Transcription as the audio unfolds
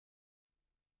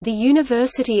The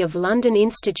University of London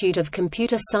Institute of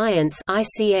Computer Science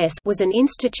 (ICS) was an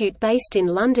institute based in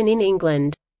London in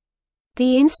England.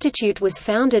 The institute was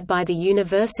founded by the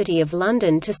University of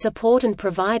London to support and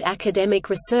provide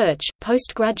academic research,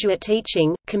 postgraduate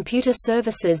teaching, computer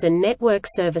services and network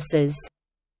services.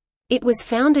 It was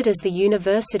founded as the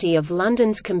University of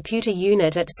London's Computer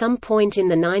Unit at some point in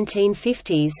the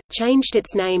 1950s, changed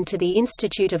its name to the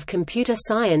Institute of Computer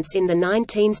Science in the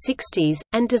 1960s,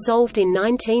 and dissolved in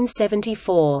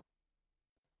 1974.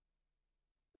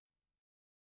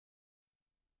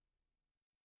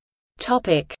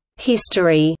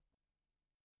 History.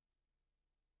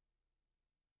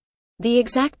 The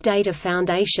exact date of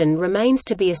foundation remains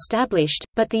to be established,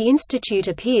 but the institute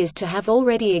appears to have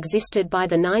already existed by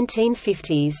the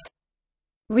 1950s.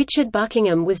 Richard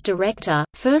Buckingham was director,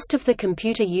 first of the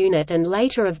Computer Unit and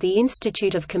later of the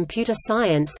Institute of Computer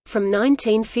Science. From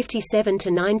 1957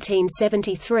 to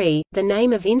 1973, the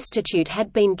name of institute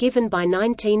had been given by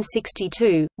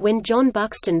 1962, when John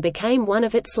Buxton became one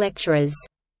of its lecturers.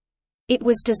 It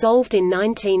was dissolved in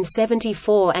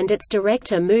 1974 and its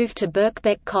director moved to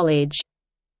Birkbeck College.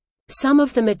 Some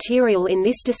of the material in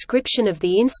this description of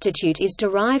the institute is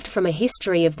derived from a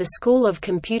history of the School of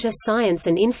Computer Science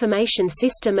and Information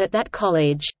System at that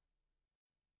college.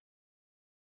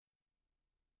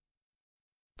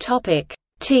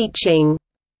 Teaching.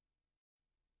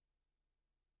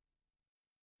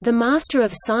 The Master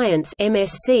of Science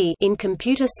 (MSc) in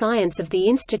Computer Science of the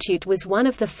Institute was one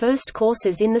of the first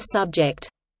courses in the subject.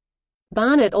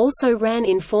 Barnett also ran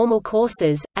informal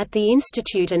courses, at the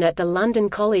Institute and at the London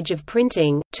College of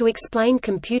Printing, to explain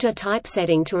computer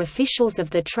typesetting to officials of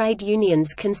the trade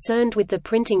unions concerned with the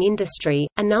printing industry.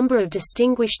 A number of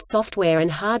distinguished software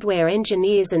and hardware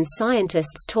engineers and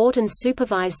scientists taught and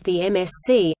supervised the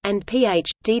MSc, and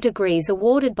Ph.D. degrees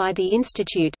awarded by the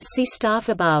Institute. See staff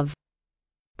above.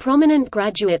 Prominent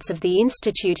graduates of the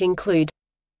institute include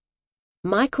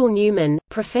Michael Newman,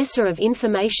 Professor of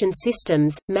Information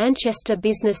Systems, Manchester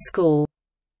Business School;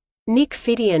 Nick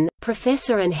Fidian,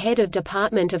 Professor and Head of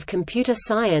Department of Computer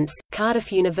Science,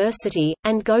 Cardiff University,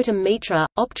 and Gautam Mitra,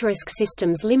 Opterisk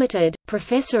Systems Limited,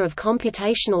 Professor of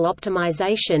Computational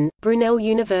Optimization, Brunel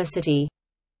University.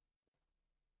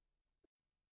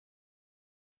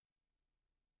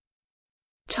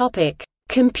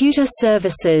 Computer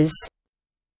services.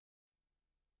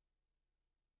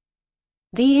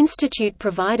 The institute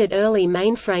provided early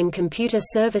mainframe computer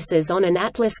services on an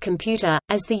Atlas computer,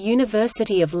 as the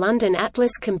University of London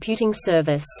Atlas Computing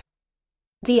Service.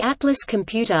 The Atlas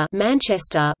computer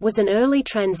Manchester was an early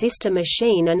transistor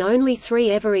machine and only 3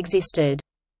 ever existed.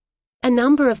 A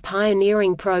number of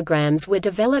pioneering programs were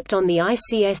developed on the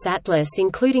ICS Atlas,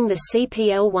 including the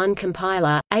CPL-1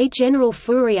 compiler, a general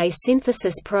Fourier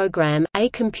synthesis program, a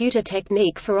computer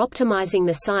technique for optimizing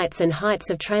the sites and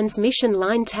heights of transmission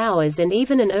line towers, and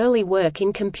even an early work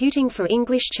in computing for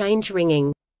English change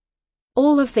ringing.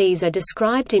 All of these are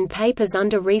described in papers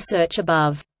under research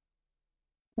above.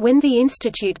 When the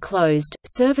institute closed,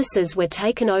 services were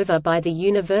taken over by the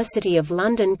University of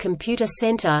London Computer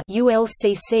Centre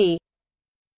 (ULCC).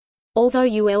 Although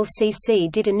ULCC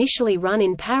did initially run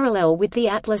in parallel with the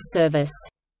Atlas service.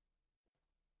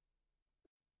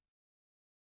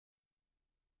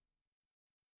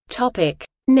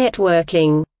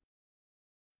 Networking.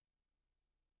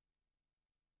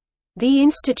 The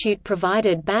institute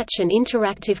provided batch and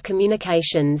interactive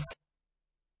communications.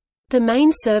 The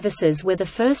main services were the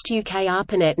first UK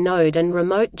ARPANET node and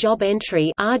remote job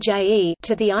entry (RJE)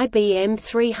 to the IBM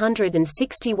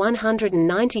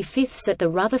 360-195 at the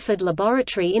Rutherford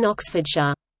Laboratory in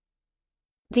Oxfordshire.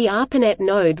 The ARPANET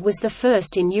node was the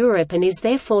first in Europe and is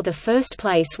therefore the first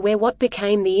place where what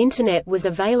became the Internet was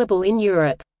available in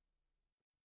Europe.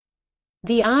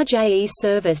 The RJE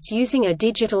service, using a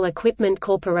Digital Equipment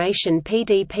Corporation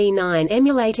PDP-9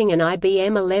 emulating an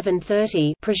IBM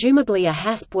 1130, presumably a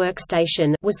HASP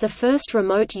workstation, was the first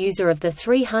remote user of the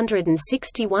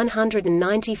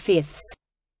 360-195.